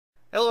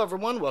Hello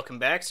everyone, welcome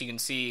back. So you can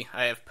see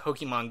I have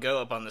Pokemon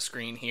Go up on the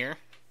screen here,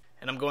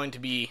 and I'm going to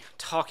be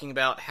talking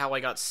about how I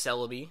got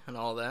Celebi and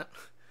all that.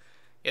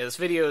 Yeah, this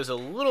video is a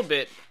little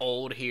bit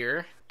old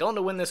here. Don't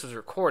know when this was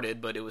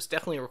recorded, but it was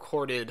definitely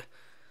recorded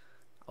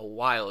a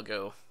while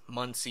ago,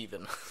 months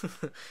even.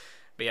 But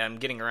yeah, I'm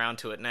getting around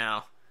to it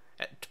now.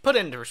 To put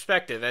it into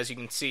perspective, as you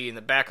can see in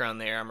the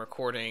background there, I'm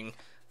recording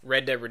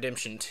Red Dead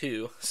Redemption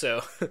 2,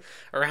 so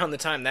around the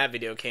time that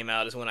video came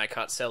out is when I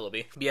caught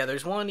Celebi. But yeah,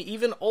 there's one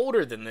even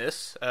older than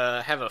this.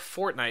 I have a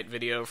Fortnite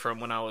video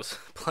from when I was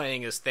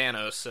playing as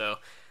Thanos, so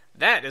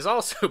that is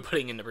also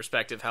putting into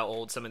perspective how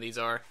old some of these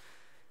are.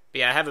 But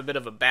yeah, I have a bit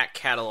of a back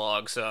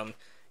catalog, so I'm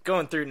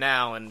going through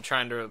now and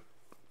trying to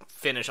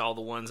finish all the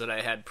ones that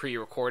I had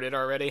pre-recorded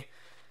already,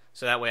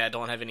 so that way I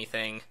don't have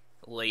anything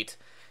late.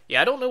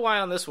 Yeah, I don't know why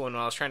on this one,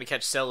 when I was trying to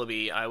catch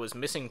Celebi, I was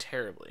missing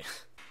terribly.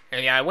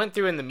 And yeah, I went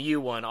through in the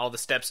Mew one all the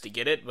steps to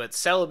get it, but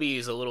Celebi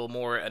is a little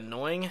more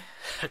annoying,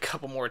 a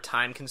couple more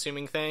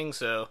time-consuming things,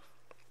 so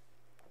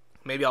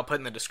maybe I'll put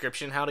in the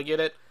description how to get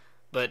it,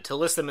 but to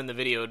list them in the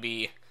video would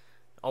be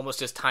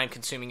almost as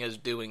time-consuming as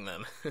doing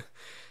them.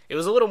 It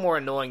was a little more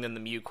annoying than the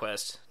Mew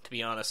quest, to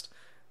be honest.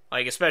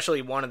 Like,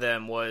 especially one of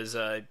them was,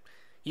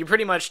 you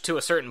pretty much, to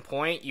a certain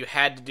point, you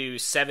had to do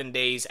 7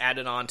 days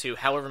added on to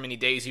however many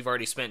days you've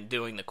already spent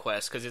doing the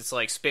quest, because it's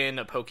like spin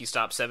a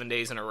Pokestop 7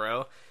 days in a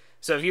row.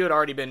 So if you had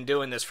already been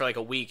doing this for like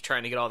a week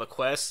trying to get all the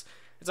quests,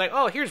 it's like,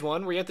 oh, here's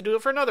one where you have to do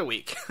it for another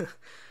week.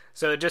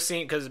 So it just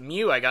seemed, because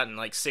Mew I got in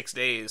like 6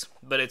 days,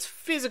 but it's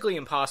physically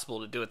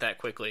impossible to do it that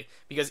quickly,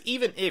 because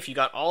even if you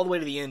got all the way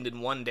to the end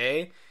in 1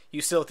 day,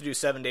 you still have to do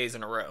 7 days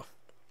in a row.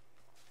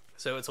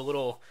 So it's a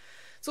little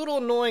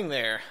annoying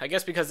there. I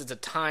guess because it's a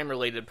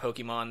time-related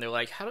Pokemon, they're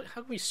like, how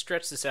can we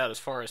stretch this out as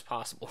far as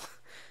possible?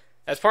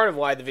 That's part of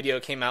why the video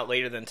came out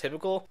later than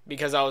typical,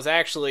 because I was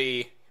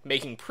actually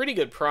making pretty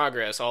good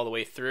progress all the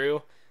way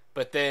through,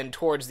 but then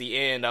towards the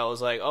end I was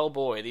like, oh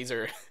boy, these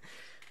are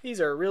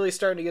really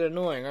starting to get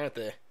annoying, aren't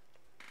they?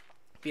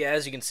 But yeah,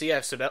 as you can see, I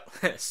have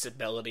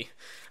Celebi.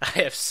 I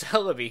have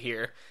Celebi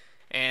here,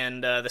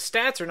 and the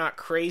stats are not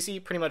crazy.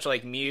 Pretty much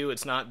like Mew,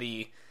 it's not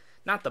the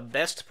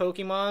best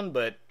Pokemon,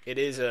 but it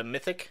is a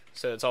mythic,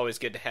 so it's always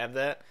good to have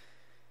that.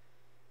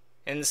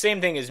 And the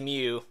same thing as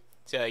Mew,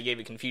 so I gave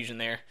it confusion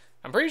there.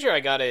 I'm pretty sure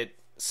I got it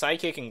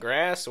Psychic and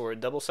Grass, or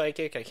Double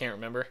Psychic, I can't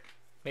remember.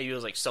 Maybe it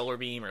was like Solar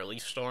Beam or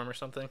Leaf Storm or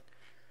something.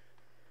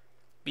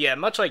 But yeah,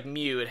 much like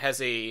Mew, it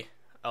has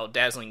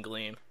Dazzling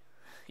Gleam.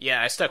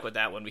 Yeah, I stuck with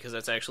that one because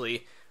that's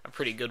actually a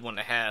pretty good one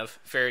to have.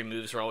 Fairy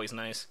moves are always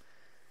nice.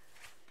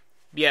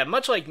 But yeah,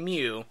 much like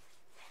Mew,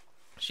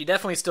 she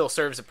definitely still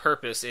serves a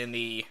purpose in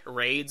the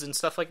raids and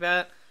stuff like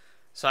that.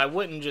 So I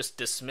wouldn't just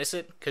dismiss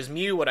it, because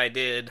Mew, what I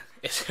did,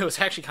 it was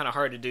actually kind of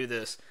hard to do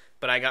this,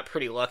 but I got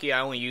pretty lucky.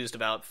 I only used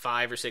about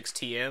 5 or 6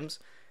 TMs,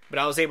 but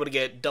I was able to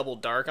get Double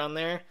Dark on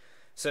there.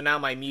 So now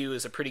my Mew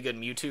is a pretty good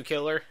Mewtwo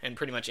killer, and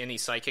pretty much any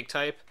Psychic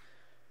type.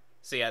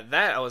 So yeah,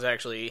 that I was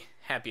actually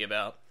happy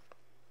about.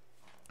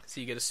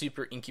 So you get a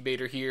Super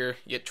Incubator here,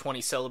 you get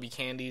 20 Celebi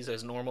candies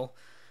as normal.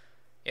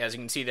 Yeah, as you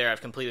can see there,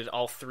 I've completed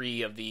all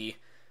 3 of the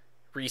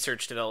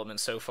research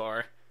developments so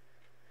far.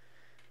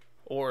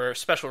 Or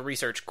Special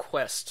Research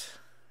Quest.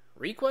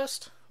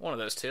 Request? One of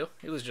those two.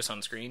 It was just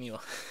on screen,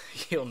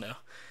 you'll know.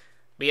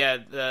 But yeah,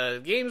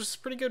 the game's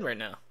pretty good right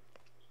now.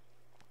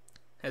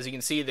 As you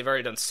can see, they've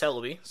already done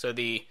Celebi, so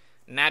the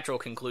natural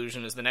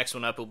conclusion is the next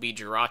one up will be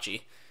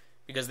Jirachi,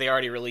 because they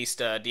already released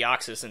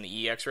Deoxys in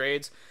the EX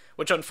raids,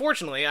 which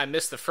unfortunately I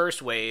missed the first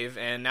wave,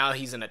 and now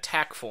he's in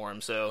attack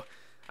form, so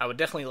I would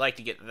definitely like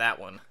to get that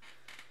one.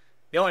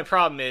 The only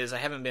problem is I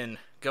haven't been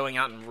going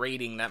out and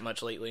raiding that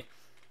much lately,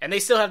 and they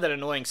still have that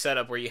annoying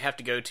setup where you have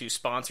to go to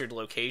sponsored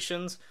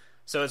locations,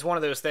 so it's one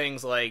of those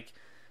things like,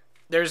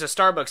 there's a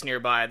Starbucks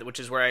nearby, which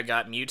is where I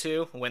got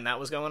Mewtwo when that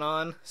was going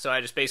on. So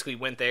I just basically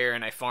went there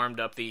and I farmed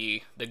up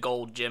the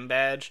gold gym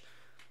badge.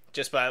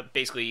 Just by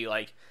basically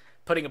like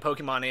putting a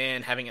Pokemon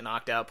in, having it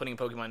knocked out, putting a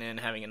Pokemon in,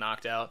 having it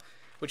knocked out.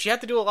 Which you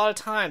have to do a lot of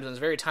times and it's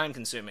very time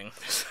consuming.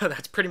 So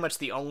that's pretty much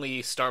the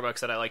only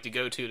Starbucks that I like to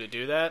go to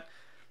do that.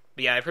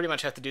 But yeah, I pretty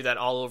much have to do that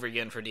all over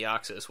again for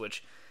Deoxys,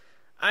 which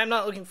I'm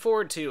not looking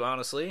forward to,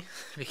 honestly.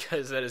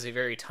 Because that is a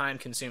very time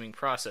consuming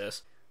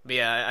process. But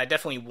yeah, I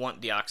definitely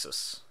want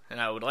Deoxys. And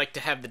I would like to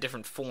have the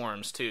different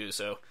forms, too,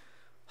 so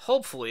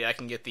hopefully I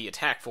can get the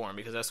attack form,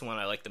 because that's the one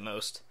I like the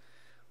most,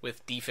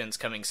 with defense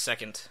coming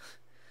second.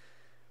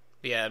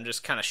 But yeah, I'm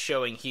just kind of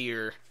showing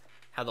here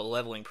how the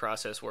leveling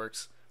process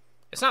works.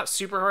 It's not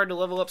super hard to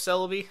level up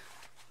Celebi.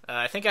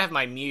 I think I have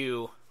my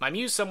Mew. My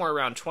Mew's somewhere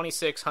around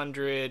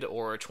 2600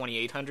 or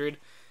 2800,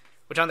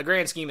 which on the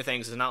grand scheme of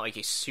things is not like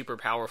a super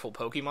powerful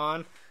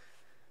Pokemon,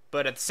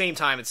 but at the same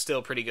time it's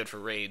still pretty good for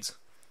raids.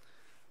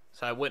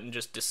 So I wouldn't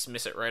just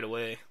dismiss it right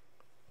away.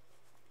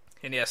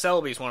 And yeah,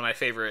 Celebi is one of my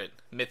favorite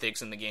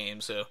mythics in the game,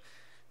 so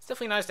it's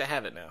definitely nice to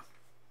have it now.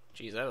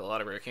 Jeez, I have a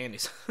lot of rare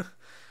candies.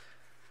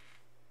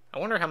 I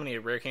wonder how many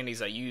rare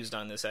candies I used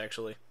on this,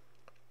 actually.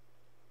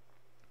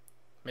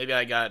 Maybe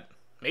I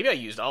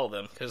used all of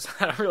them, because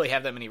I don't really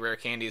have that many rare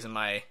candies in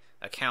my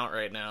account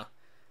right now.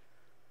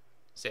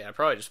 So yeah, I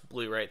probably just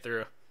blew right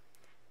through.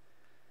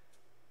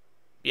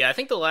 Yeah, I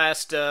think the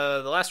last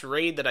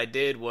raid that I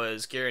did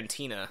was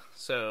Garantina.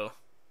 So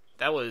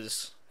that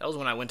was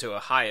when I went to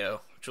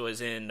Ohio, which was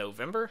in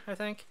November, I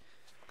think,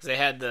 because they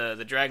had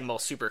the Dragon Ball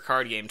Super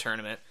card game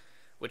tournament,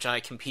 which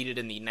I competed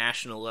in the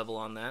national level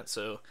on that.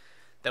 So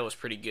that was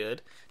pretty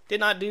good.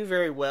 Did not do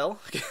very well.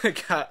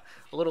 Got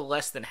a little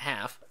less than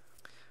half.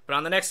 But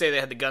on the next day they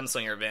had the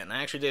Gunslinger event, and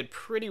I actually did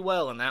pretty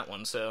well in that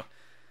one. So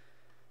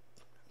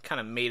kind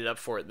of made it up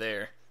for it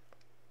there.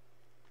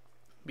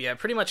 But yeah, I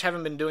pretty much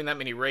haven't been doing that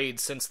many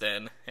raids since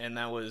then, and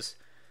that was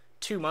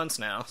 2 months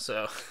now,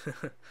 so...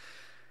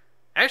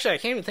 Actually, I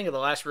can't even think of the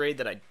last raid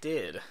that I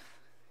did.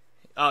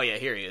 Oh yeah,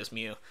 here he is,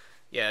 Mew.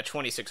 Yeah,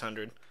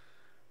 2600.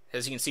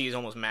 As you can see, he's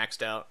almost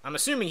maxed out. I'm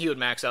assuming he would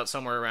max out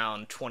somewhere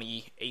around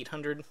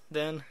 2800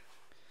 then.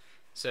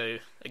 So,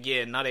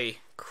 again, not a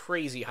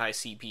crazy high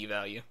CP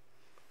value.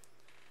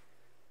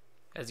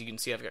 As you can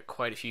see, I've got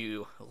quite a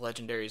few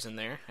legendaries in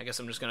there. I guess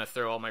I'm just going to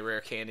throw all my rare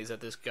candies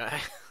at this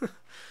guy.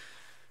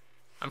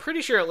 I'm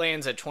pretty sure it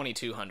lands at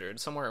 2200,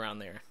 somewhere around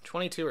there.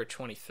 22 or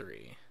 23.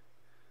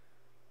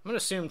 I'm going to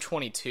assume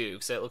 22,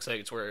 because that looks like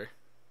it's where...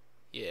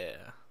 Yeah,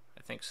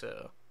 I think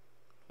so.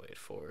 Wait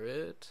for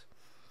it.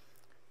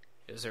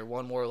 Is there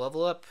one more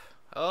level up?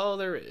 Oh,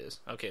 there is.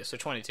 Okay, so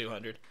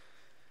 2200.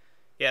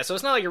 Yeah, so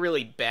it's not like a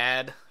really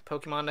bad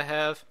Pokemon to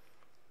have.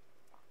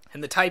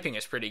 And the typing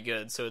is pretty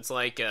good, so it's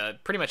like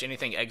pretty much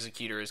anything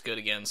Executor is good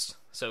against.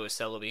 So is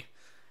Celebi.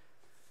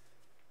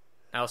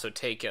 I also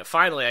take...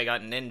 finally, I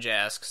got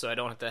Ninjask, so I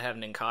don't have to have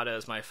Nincada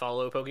as my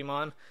follow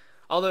Pokemon.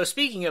 Although,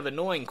 speaking of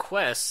annoying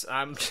quests,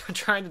 I'm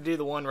trying to do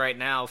the one right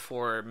now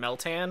for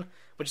Meltan,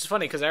 which is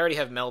funny because I already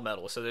have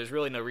Melmetal, so there's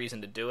really no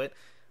reason to do it,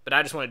 but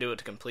I just want to do it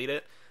to complete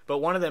it. But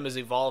one of them is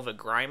Evolve a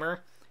Grimer,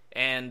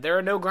 and there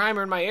are no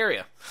Grimer in my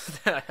area.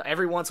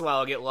 Every once in a while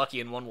I'll get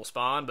lucky and one will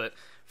spawn, but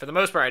for the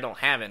most part I don't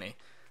have any.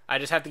 I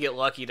just have to get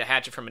lucky to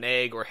hatch it from an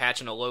egg or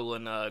hatch an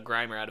Alolan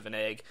Grimer out of an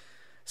egg.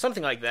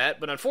 Something like that,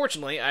 but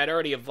unfortunately I had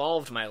already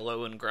evolved my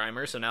Alolan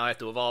Grimer, so now I have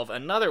to evolve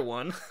another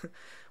one,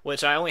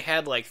 which I only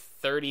had like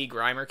 30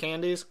 Grimer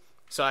candies,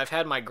 so I've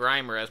had my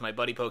Grimer as my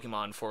buddy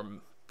Pokemon for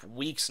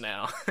weeks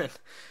now, and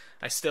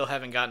I still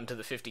haven't gotten to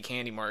the 50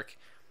 candy mark.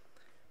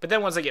 But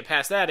then once I get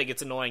past that, it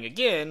gets annoying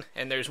again,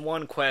 and there's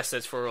one quest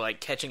that's for like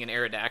catching an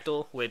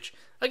Aerodactyl, which,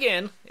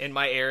 again, in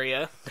my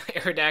area,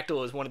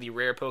 Aerodactyl is one of the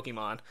rare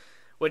Pokemon,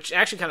 which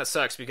actually kind of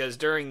sucks, because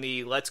during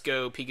the Let's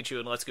Go Pikachu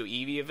and Let's Go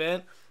Eevee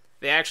event,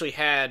 they actually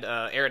had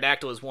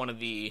Aerodactyl as one of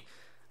the,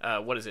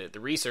 the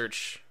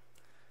research...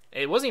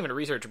 It wasn't even a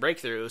research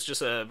breakthrough, it was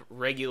just a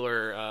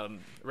regular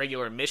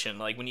mission.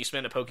 Like, when you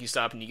spend a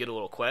Pokestop and you get a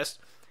little quest,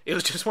 it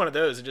was just one of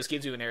those. It just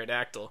gives you an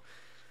Aerodactyl.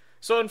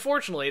 So,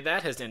 unfortunately,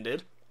 that has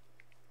ended.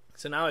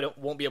 So now I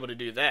won't be able to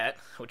do that,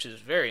 which is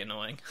very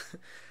annoying.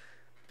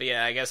 But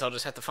yeah, I guess I'll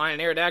just have to find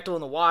an Aerodactyl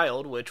in the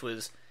wild, which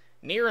was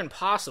near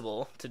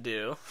impossible to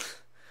do.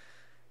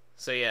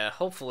 So yeah,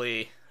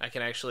 hopefully I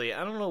can actually...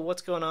 I don't know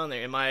what's going on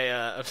there. In my,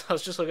 I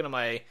was just looking at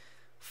my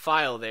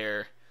file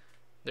there.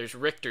 There's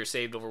Richter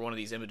saved over one of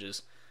these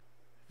images.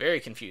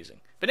 Very confusing.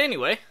 But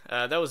anyway,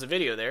 that was the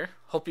video there.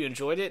 Hope you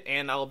enjoyed it,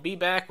 and I'll be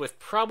back with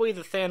probably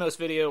the Thanos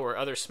video or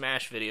other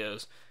Smash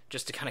videos,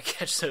 just to kind of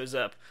catch those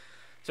up.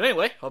 So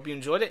anyway, hope you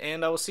enjoyed it,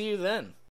 and I will see you then.